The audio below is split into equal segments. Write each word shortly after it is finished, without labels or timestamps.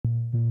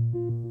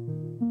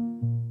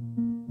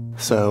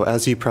So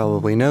as you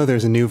probably know,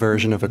 there's a new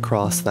version of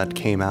Acros that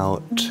came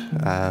out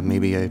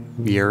maybe a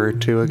year or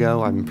two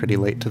ago. I'm pretty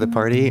late to the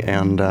party,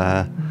 and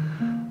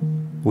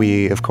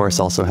we of course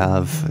also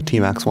have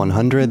T-Max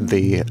 100,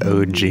 the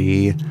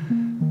OG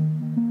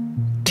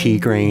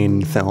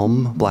T-grain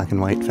film, black and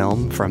white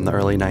film from the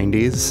early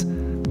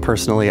 90s.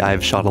 Personally,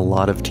 I've shot a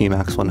lot of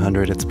T-Max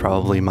 100. It's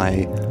probably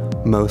my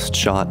most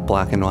shot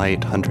black and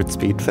white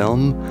 100-speed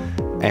film,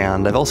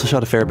 and I've also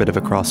shot a fair bit of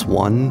Acros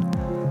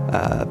I.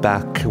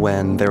 Back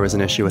when there was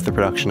an issue with the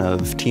production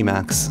of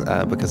T-Max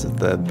because of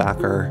the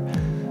backer,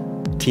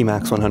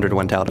 T-Max 100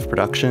 went out of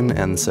production,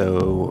 and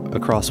so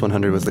Acros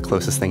 100 was the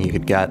closest thing you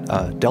could get.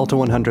 Delta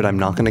 100 I'm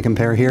not going to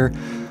compare here,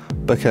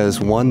 because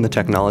one, the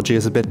technology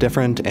is a bit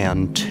different,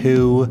 and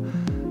two,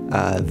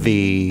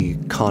 the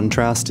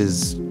contrast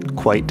is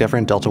quite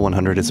different. Delta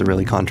 100 is a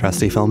really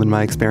contrasty film in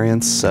my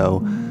experience,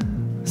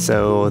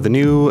 so the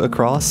new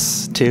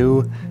Acros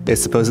II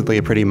is supposedly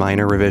a pretty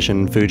minor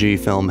revision.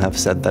 Fujifilm have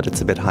said that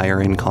it's a bit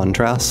higher in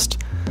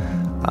contrast,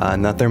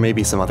 and that there may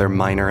be some other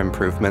minor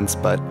improvements,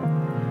 but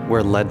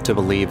we're led to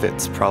believe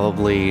it's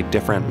probably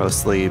different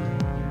mostly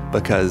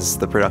because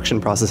the production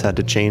process had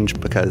to change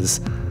because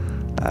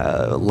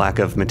lack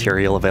of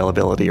material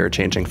availability or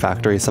changing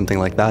factories, something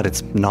like that.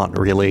 It's not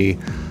really,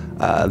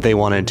 they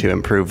wanted to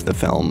improve the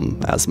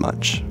film as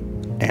much.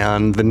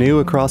 And the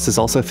new Acros is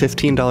also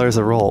 $15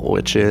 a roll,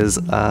 which is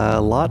a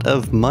lot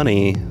of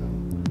money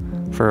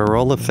for a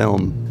roll of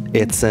film.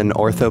 It's an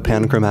ortho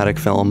panchromatic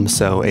film,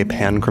 so a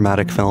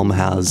panchromatic film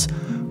has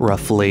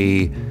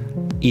roughly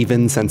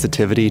even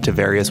sensitivity to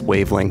various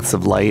wavelengths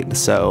of light.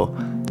 So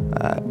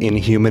in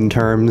human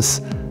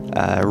terms,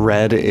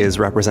 red is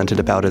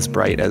represented about as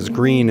bright as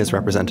green, is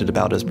represented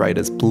about as bright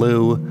as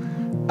blue.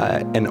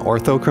 An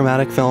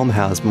orthochromatic film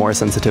has more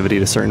sensitivity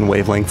to certain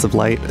wavelengths of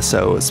light,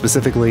 so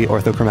specifically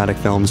orthochromatic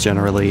films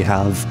generally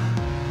have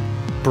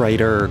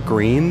brighter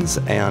greens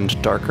and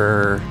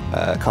darker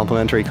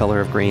complementary color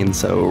of green,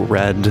 so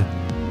red.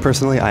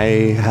 Personally,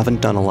 I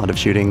haven't done a lot of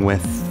shooting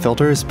with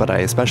filters, but I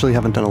especially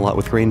haven't done a lot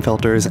with green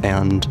filters,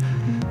 and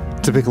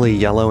typically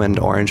yellow and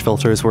orange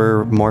filters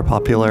were more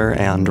popular,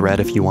 and red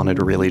if you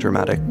wanted really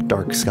dramatic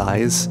dark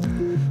skies.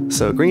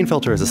 So green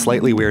filter is a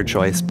slightly weird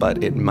choice,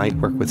 but it might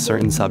work with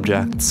certain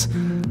subjects,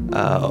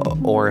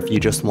 or if you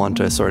just want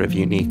a sort of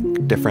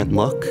unique, different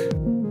look.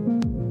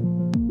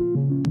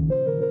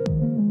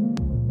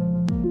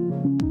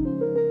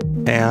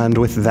 And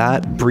with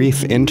that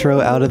brief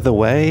intro out of the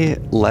way,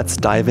 let's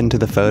dive into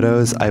the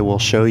photos. I will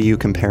show you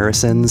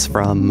comparisons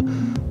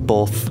from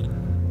both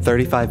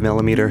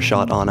 35mm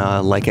shot on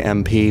a Leica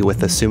MP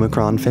with a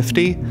Summicron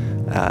 50,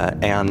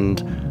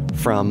 and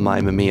from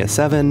my Mamiya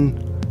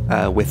 7,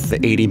 with the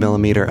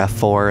 80mm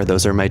f4.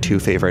 Those are my two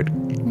favorite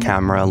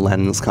camera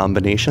lens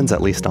combinations,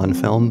 at least on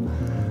film.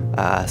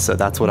 So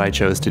that's what I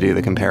chose to do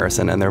the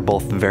comparison, and they're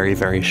both very,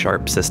 very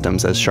sharp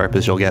systems, as sharp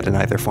as you'll get in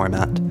either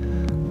format.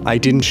 I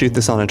didn't shoot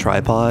this on a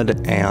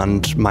tripod,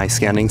 and my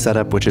scanning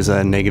setup, which is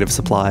a negative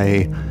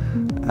supply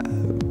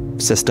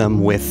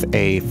system with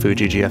a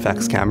Fuji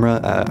GFX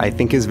camera, I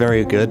think is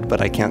very good,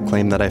 but I can't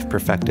claim that I've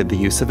perfected the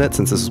use of it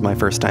since this is my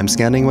first time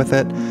scanning with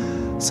it.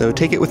 So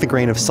take it with a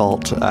grain of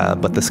salt,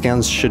 but the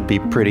scans should be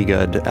pretty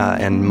good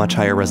and much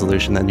higher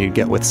resolution than you'd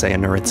get with, say, a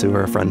Noritsu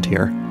or a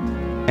Frontier.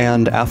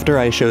 And after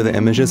I show the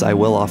images, I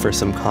will offer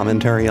some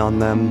commentary on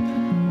them.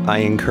 I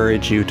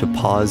encourage you to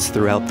pause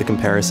throughout the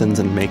comparisons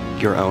and make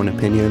your own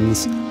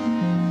opinions.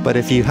 But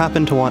if you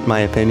happen to want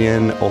my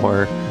opinion,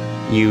 or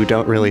you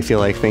don't really feel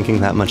like thinking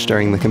that much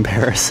during the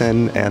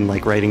comparison and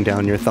like writing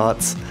down your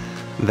thoughts,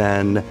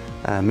 then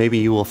maybe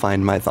you will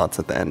find my thoughts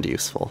at the end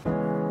useful.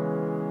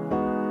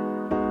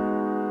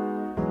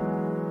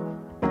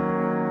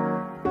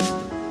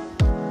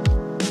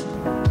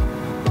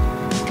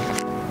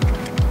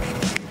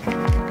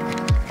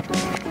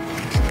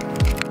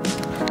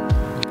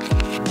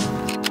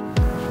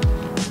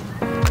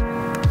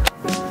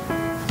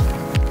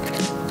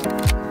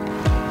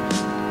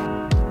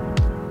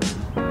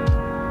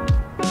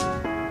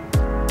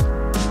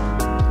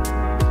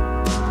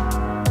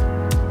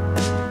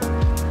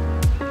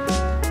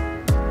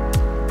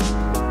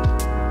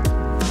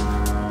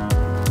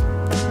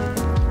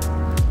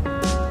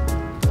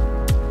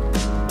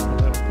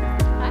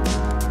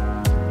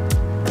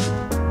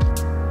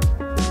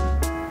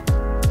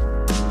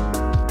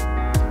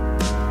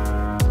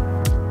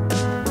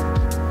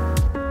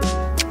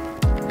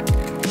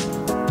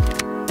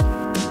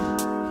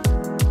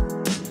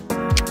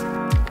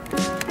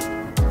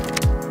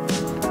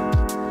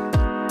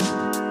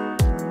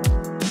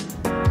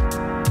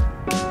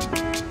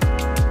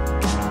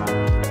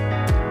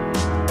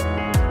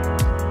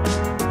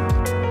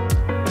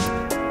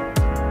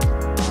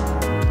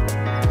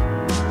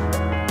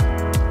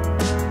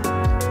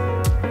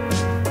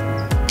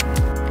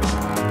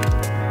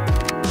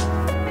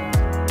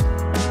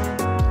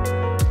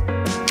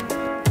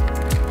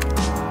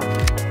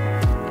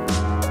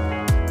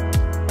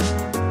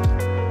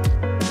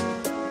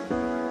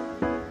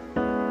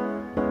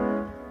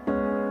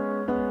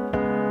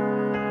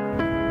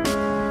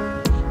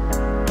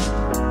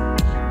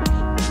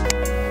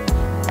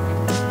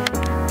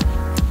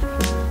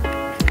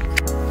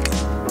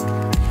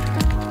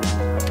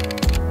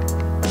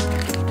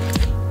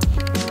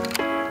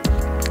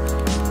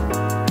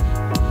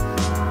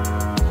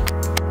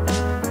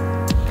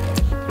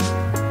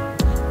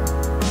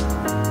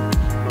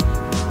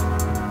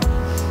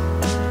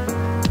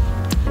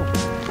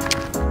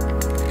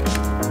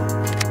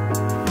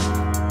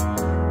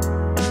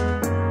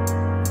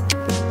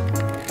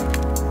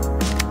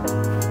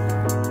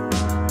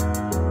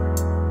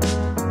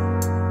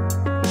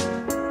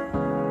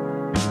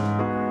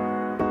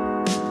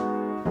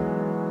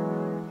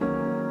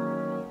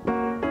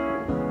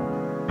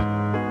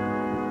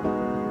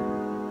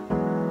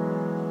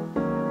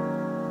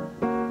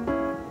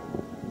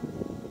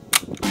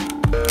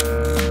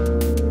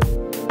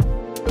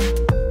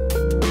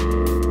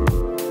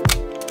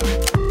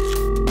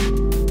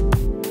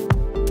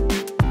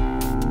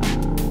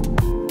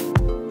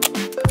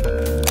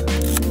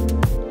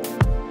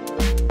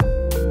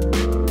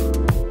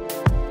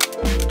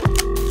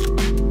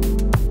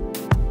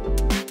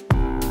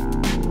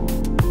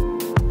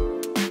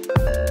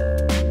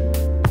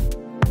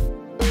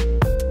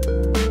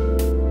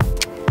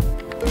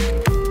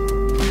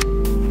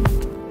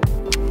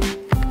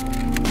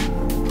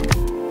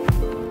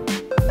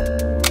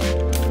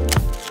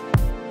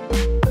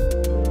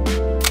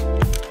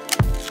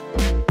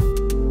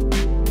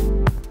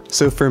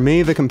 So for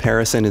me, the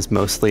comparison is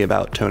mostly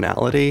about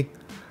tonality.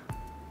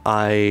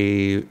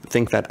 I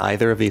think that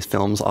either of these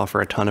films offer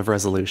a ton of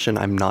resolution.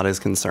 I'm not as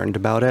concerned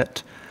about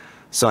it.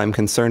 So I'm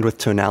concerned with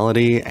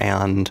tonality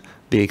and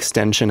the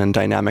extension and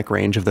dynamic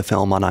range of the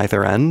film on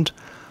either end.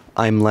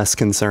 I'm less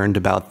concerned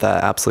about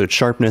the absolute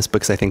sharpness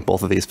because I think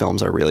both of these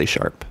films are really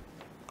sharp.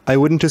 I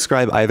wouldn't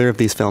describe either of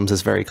these films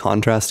as very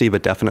contrasty,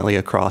 but definitely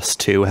Across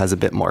II has a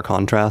bit more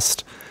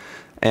contrast.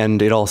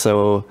 And it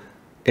also,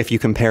 if you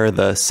compare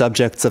the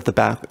subjects of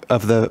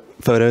the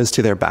photos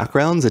to their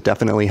backgrounds, it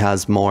definitely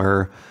has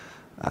more,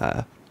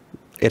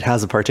 it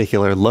has a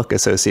particular look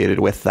associated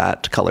with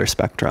that color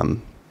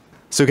spectrum.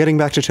 So getting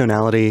back to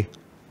tonality,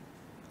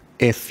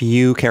 if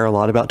you care a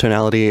lot about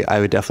tonality, I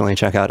would definitely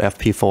check out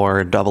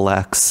FP4,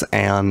 XX,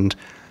 and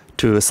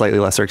to a slightly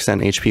lesser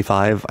extent,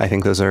 HP5. I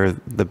think those are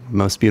the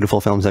most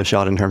beautiful films I've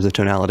shot in terms of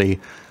tonality.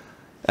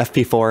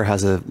 FP4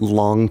 has a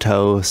long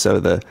toe, so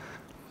the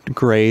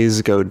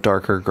grays go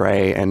darker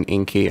gray and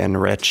inky and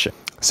rich.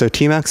 So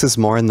T-Max is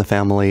more in the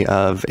family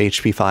of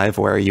HP5,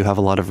 where you have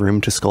a lot of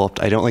room to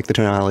sculpt. I don't like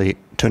the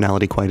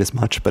tonality quite as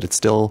much, but it's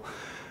still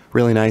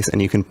really nice,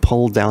 and you can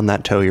pull down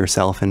that toe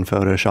yourself in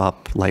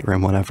Photoshop,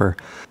 Lightroom, whatever.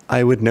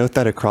 I would note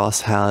that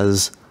Across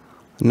has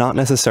not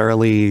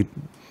necessarily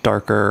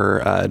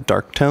darker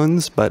dark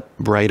tones, but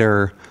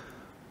brighter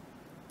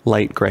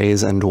light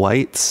grays and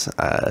whites.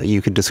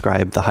 You could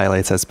describe the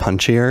highlights as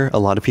punchier. A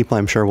lot of people,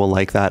 I'm sure, will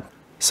like that.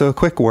 So a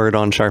quick word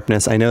on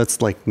sharpness. I know it's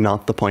like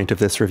not the point of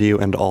this review,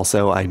 and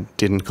also I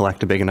didn't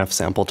collect a big enough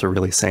sample to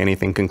really say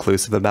anything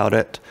conclusive about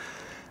it.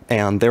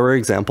 And there were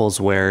examples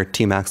where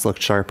T-Max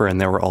looked sharper,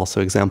 and there were also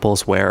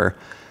examples where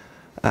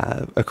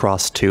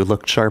Across II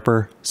looked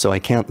sharper, so I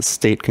can't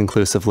state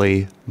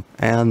conclusively.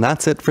 And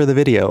that's it for the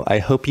video. I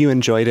hope you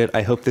enjoyed it.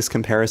 I hope this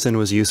comparison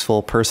was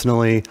useful.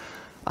 Personally,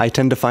 I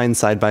tend to find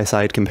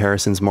side-by-side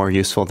comparisons more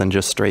useful than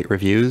just straight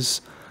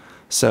reviews.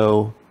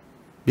 So,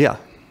 yeah.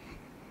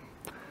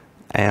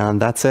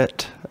 And that's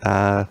it.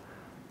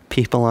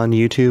 People on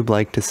YouTube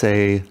like to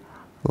say,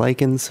 like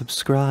and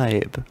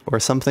subscribe, or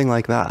something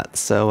like that.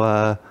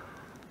 So,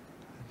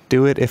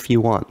 do it if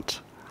you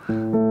want.